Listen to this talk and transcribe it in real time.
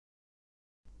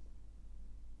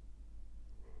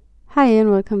Hi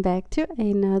and welcome back to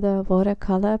another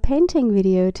watercolor painting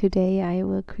video. Today I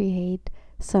will create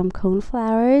some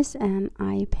coneflowers, and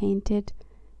I painted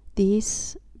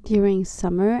these during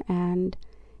summer, and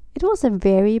it was a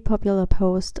very popular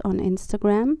post on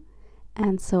Instagram,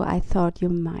 and so I thought you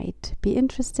might be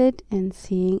interested in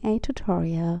seeing a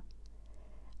tutorial.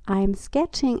 I'm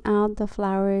sketching out the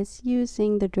flowers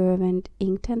using the Derwent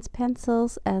Inktense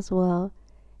pencils as well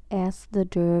as the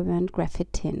Derwent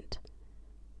graphite tint.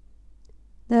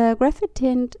 The graphite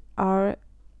tint are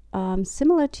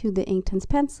similar to the Inktense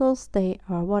pencils. They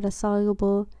are water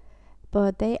soluble,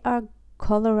 but they are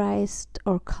colorized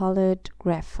or colored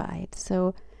graphite,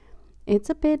 so it's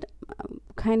a bit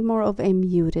kind more of a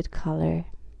muted color.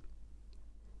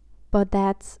 But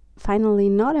that's finally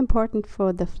not important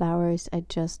for the flowers. I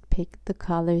just picked the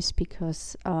colors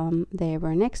because they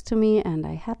were next to me and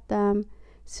I had them,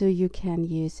 so you can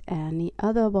use any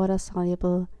other water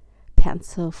soluble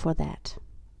pencil for that.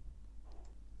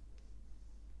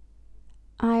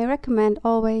 I recommend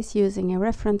always using a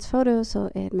reference photo, so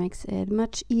it makes it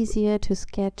much easier to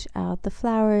sketch out the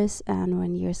flowers, and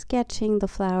when you're sketching the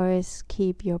flowers,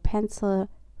 keep your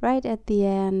pencil right at the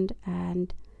end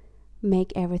and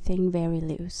make everything very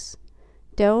loose.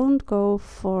 Don't go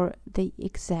for the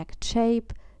exact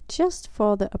shape, just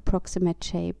for the approximate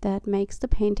shape. That makes the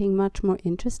painting much more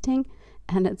interesting,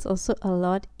 and it's also a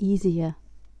lot easier.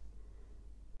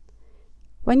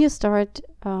 When you start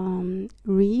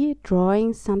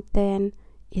redrawing something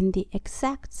in the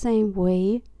exact same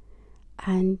way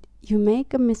and you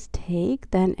make a mistake,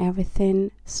 then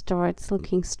everything starts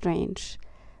looking strange.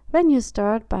 When you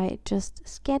start by just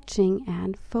sketching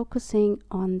and focusing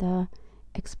on the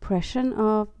expression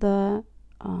of the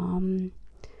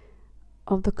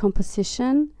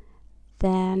composition,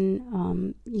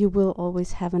 then you will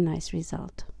always have a nice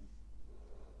result.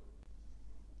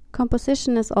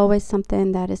 Composition is always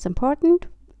something that is important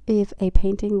if a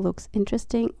painting looks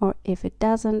interesting, or if it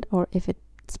doesn't, or if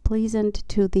it's pleasant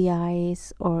to the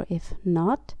eyes, or if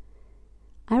not.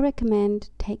 I recommend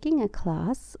taking a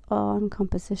class on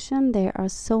composition. There are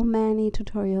so many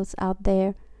tutorials out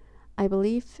there. I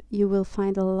believe you will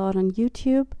find a lot on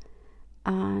YouTube,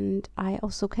 and I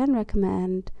also can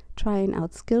recommend trying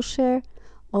out Skillshare.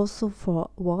 Also for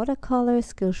watercolor,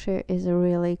 Skillshare is a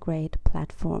really great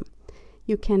platform.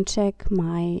 You can check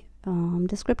my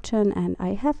description, and I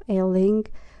have a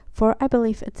link for, I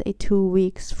believe it's a 2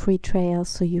 weeks free trial,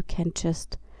 so you can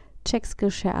just check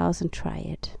Skillshare out and try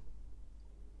it.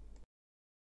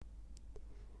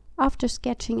 After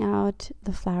sketching out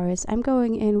the flowers, I'm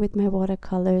going in with my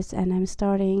watercolors, and I'm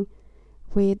starting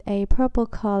with a purple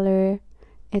color.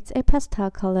 It's a pastel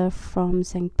color from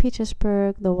St.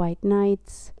 Petersburg, the White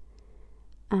Knights.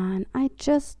 And I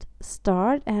just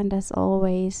start, and as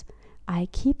always, I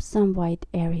keep some white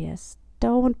areas.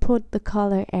 Don't put the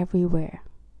color everywhere.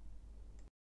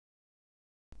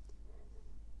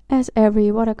 As every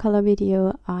watercolor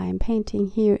video, I'm painting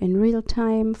here in real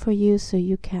time for you, so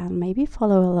you can maybe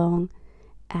follow along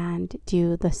and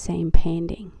do the same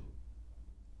painting.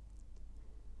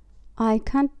 I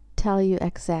can't tell you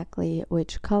exactly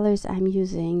which colors I'm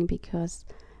using because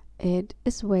it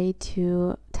is way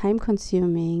too time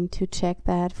consuming to check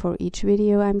that for each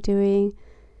video I'm doing.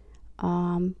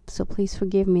 So please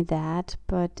forgive me that,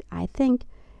 but I think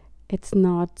it's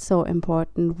not so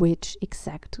important which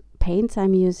exact paints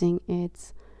I'm using.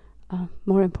 It's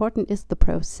more important is the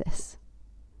process.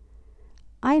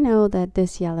 I know that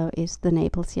this yellow is the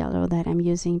Naples yellow that I'm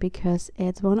using because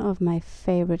it's one of my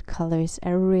favorite colors.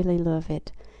 I really love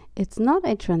it. It's not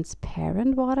a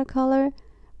transparent watercolor,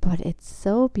 but it's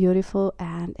so beautiful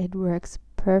and it works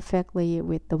perfectly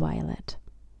with the violet.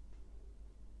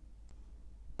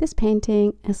 This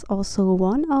painting is also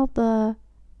one of the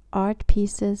art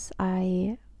pieces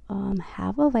I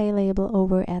have available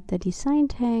over at the Design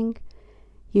Tank.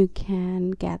 You can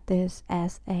get this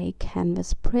as a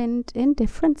canvas print in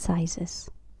different sizes.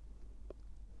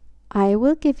 I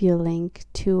will give you a link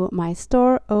to my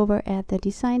store over at the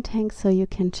Design Tank, so you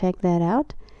can check that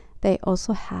out. They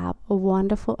also have a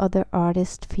wonderful other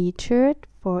artist featured,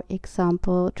 for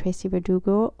example Tracy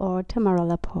Verdugo or Tamara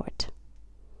Laporte.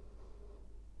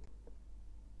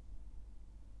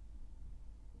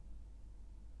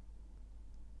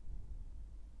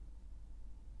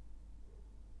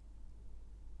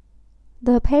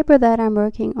 The paper that I'm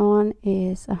working on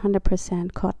is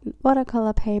 100% cotton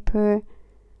watercolor paper.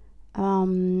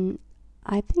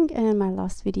 I think in my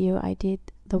last video I did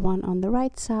the one on the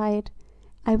right side.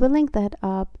 I will link that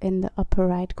up in the upper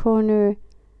right corner,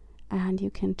 and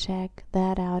you can check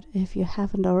that out if you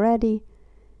haven't already.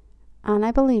 And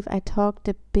I believe I talked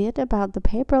a bit about the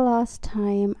paper last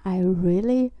time. I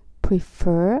really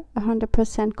prefer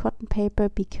 100% cotton paper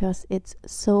because it's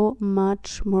so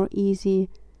much more easy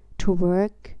to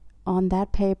work on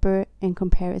that paper in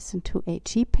comparison to a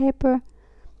cheap paper.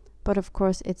 But of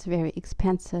course it's very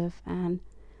expensive, and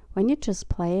when you just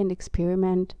play and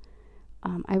experiment,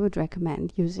 I would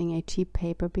recommend using a cheap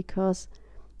paper, because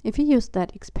if you use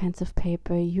that expensive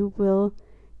paper, you will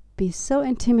be so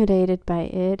intimidated by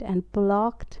it and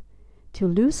blocked to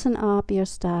loosen up your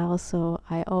style. So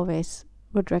I always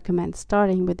would recommend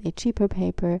starting with a cheaper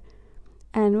paper,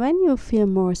 and when you feel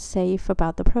more safe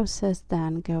about the process,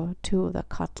 then go to the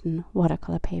cotton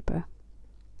watercolor paper.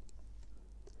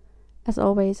 As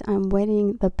always, I'm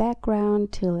wetting the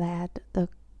background to let the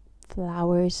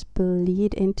flowers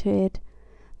bleed into it.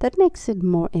 That makes it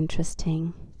more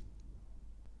interesting.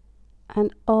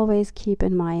 And always keep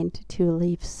in mind to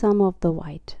leave some of the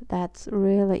white. That's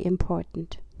really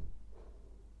important.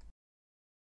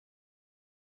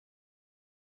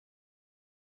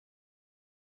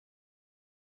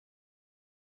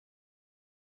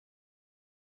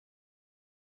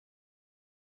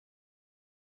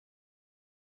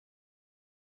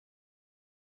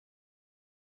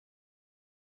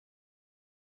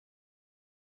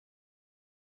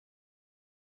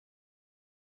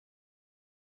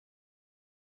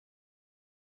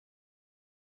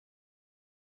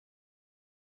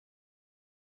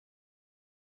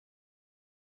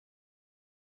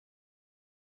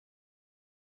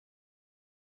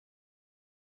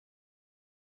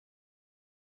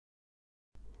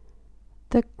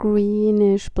 The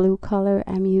greenish blue color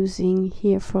I'm using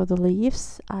here for the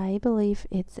leaves, I believe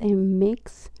it's a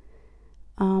mix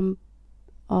of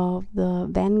the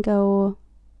Van Gogh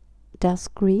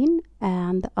dusk green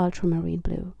and the ultramarine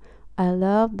blue. I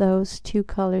love those two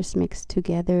colors mixed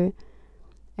together.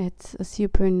 It's a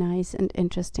super nice and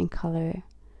interesting color.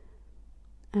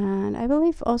 And I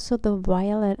believe also the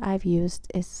violet I've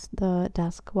used is the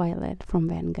dusk violet from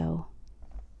Van Gogh.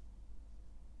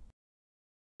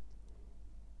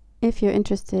 If you're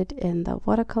interested in the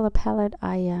watercolor palette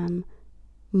I am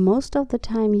most of the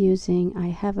time using, I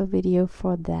have a video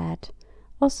for that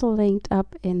also linked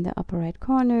up in the upper right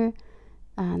corner,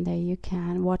 and there you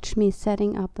can watch me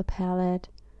setting up the palette.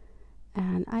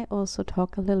 And I also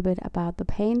talk a little bit about the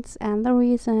paints and the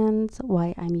reasons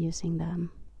why I'm using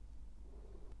them.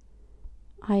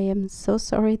 I am so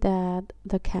sorry that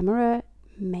the camera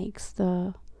makes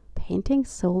the painting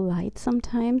so light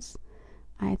sometimes.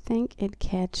 I think it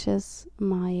catches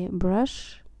my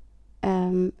brush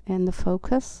in the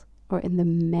focus or in the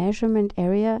measurement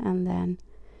area, and then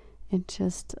it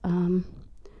just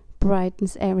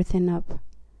brightens everything up.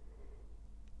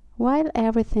 While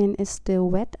everything is still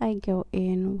wet, I go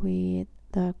in with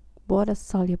the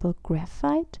water-soluble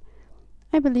graphite.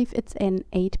 I believe it's an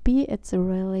 8B. It's a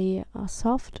really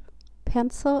soft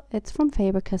pencil. It's from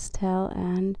Faber-Castell,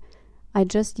 and I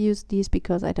just used these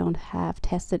because I don't have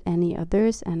tested any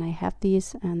others, and I have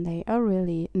these and they are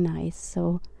really nice.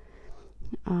 So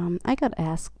I got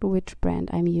asked which brand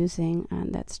I'm using,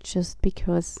 and that's just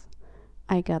because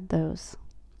I got those.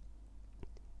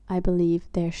 I believe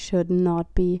there should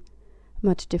not be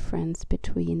much difference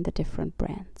between the different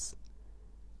brands.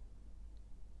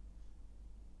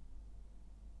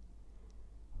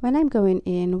 When I'm going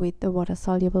in with the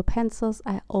water-soluble pencils,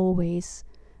 I always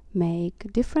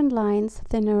make different lines,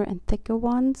 thinner and thicker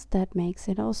ones. That makes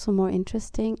it also more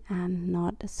interesting and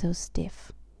not so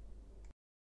stiff.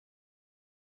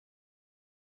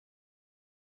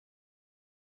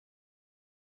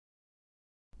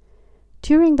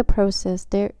 During the process,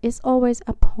 there is always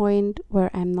a point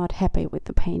where I'm not happy with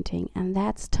the painting, and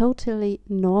that's totally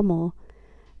normal.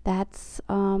 That's,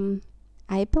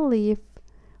 I believe,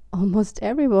 almost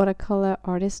every watercolor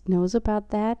artist knows about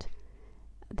that.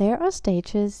 There are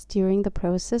stages during the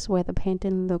process where the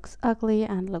painting looks ugly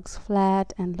and looks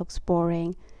flat and looks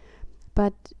boring.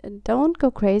 But don't go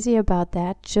crazy about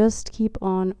that, just keep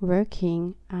on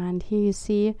working. And here you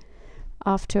see,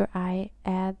 after I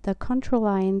add the contour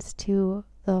lines to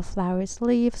the flower's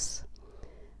leaves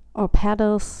or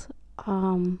petals,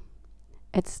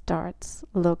 it starts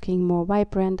looking more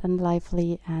vibrant and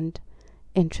lively and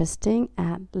interesting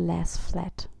and less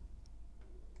flat.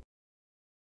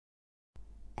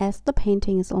 As the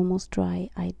painting is almost dry,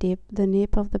 I dip the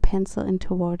nib of the pencil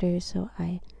into water so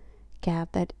I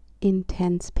get that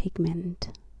intense pigment.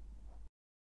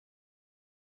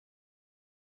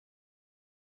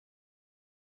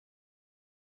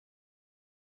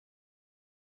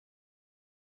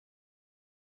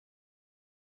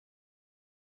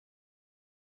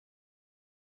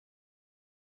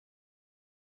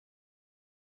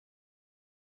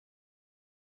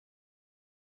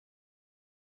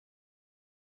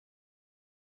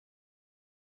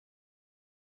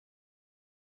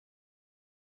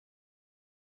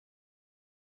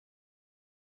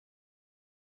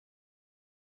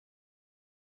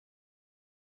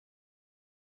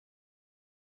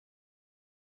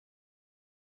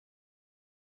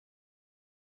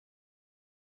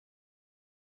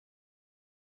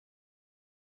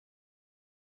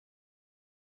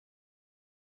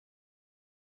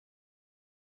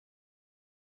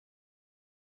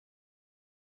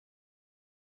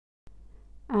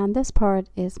 And this part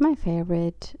is my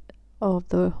favorite of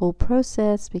the whole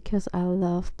process because I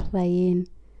love playing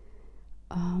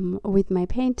with my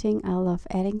painting. I love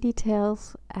adding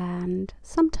details, and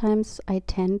sometimes I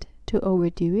tend to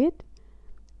overdo it,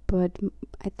 but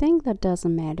I think that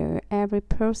doesn't matter. Every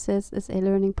process is a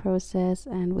learning process,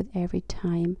 and with every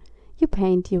time you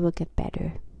paint, you will get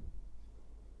better.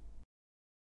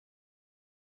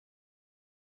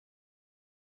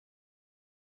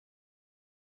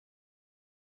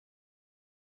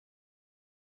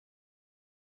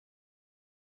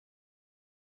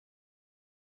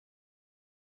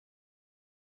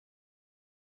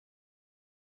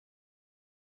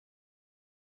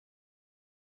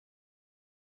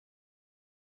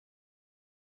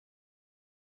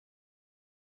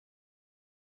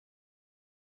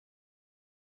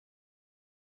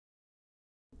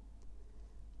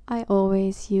 I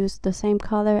always use the same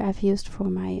color I've used for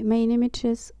my main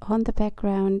images on the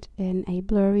background in a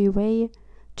blurry way,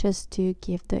 just to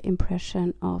give the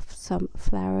impression of some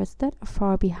flowers that are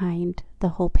far behind the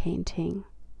whole painting.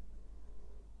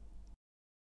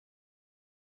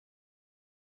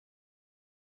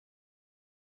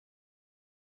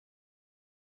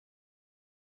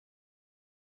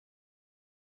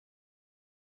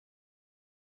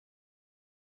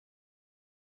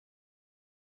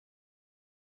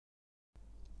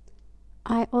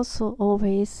 I also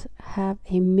always have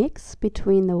a mix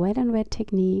between the wet and wet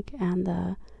technique and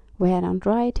the wet and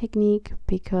dry technique,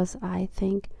 because I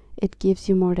think it gives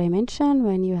you more dimension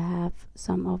when you have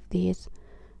some of these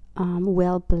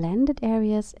well blended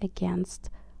areas against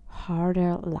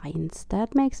harder lines.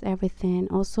 That makes everything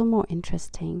also more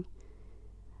interesting.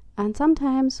 And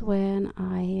sometimes when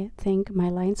I think my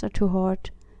lines are too hard,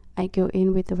 I go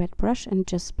in with the wet brush and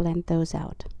just blend those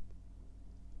out.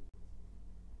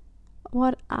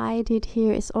 What I did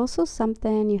here is also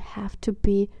something you have to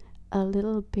be a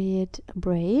little bit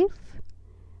brave.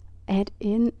 Add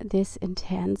in this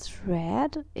intense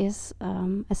red is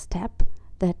a step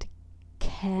that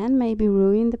can maybe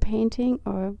ruin the painting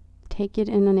or take it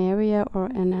in an area or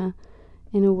in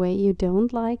a way you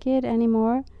don't like it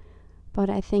anymore. But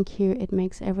I think here it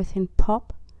makes everything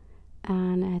pop,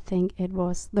 and I think it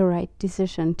was the right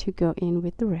decision to go in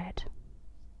with the red.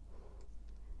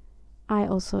 I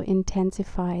also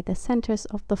intensify the centers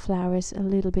of the flowers a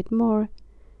little bit more,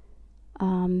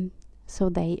 so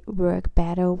they work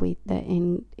better with the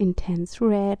intense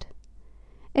red.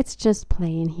 It's just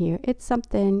playing here. It's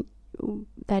something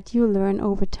that you learn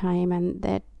over time, and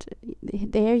that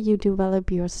there you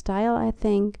develop your style, I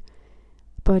think,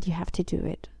 but you have to do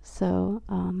it. So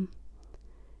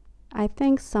I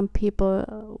think some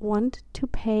people want to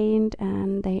paint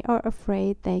and they are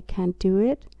afraid they can't do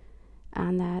it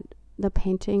and that the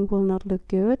painting will not look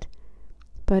good,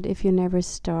 but if you never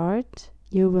start,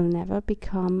 you will never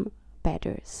become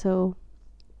better. So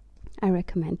I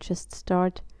recommend just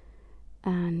start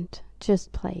and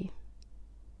just play.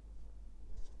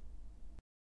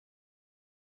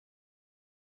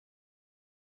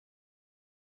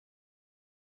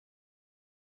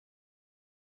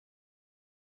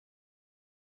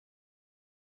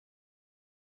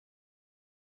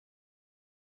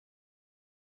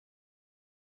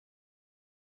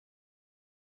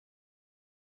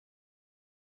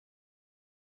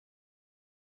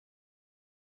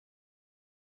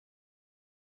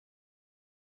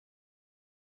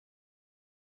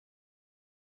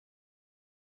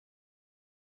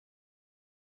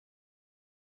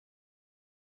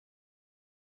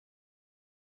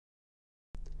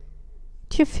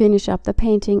 To finish up the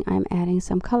painting, I'm adding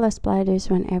some color splatters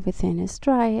when everything is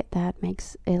dry. That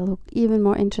makes it look even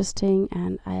more interesting,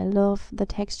 and I love the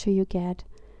texture you get.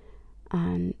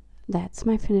 And that's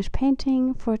my finished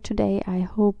painting for today. I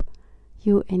hope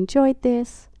you enjoyed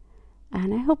this,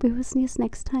 and I hope we will see you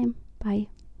next time. Bye.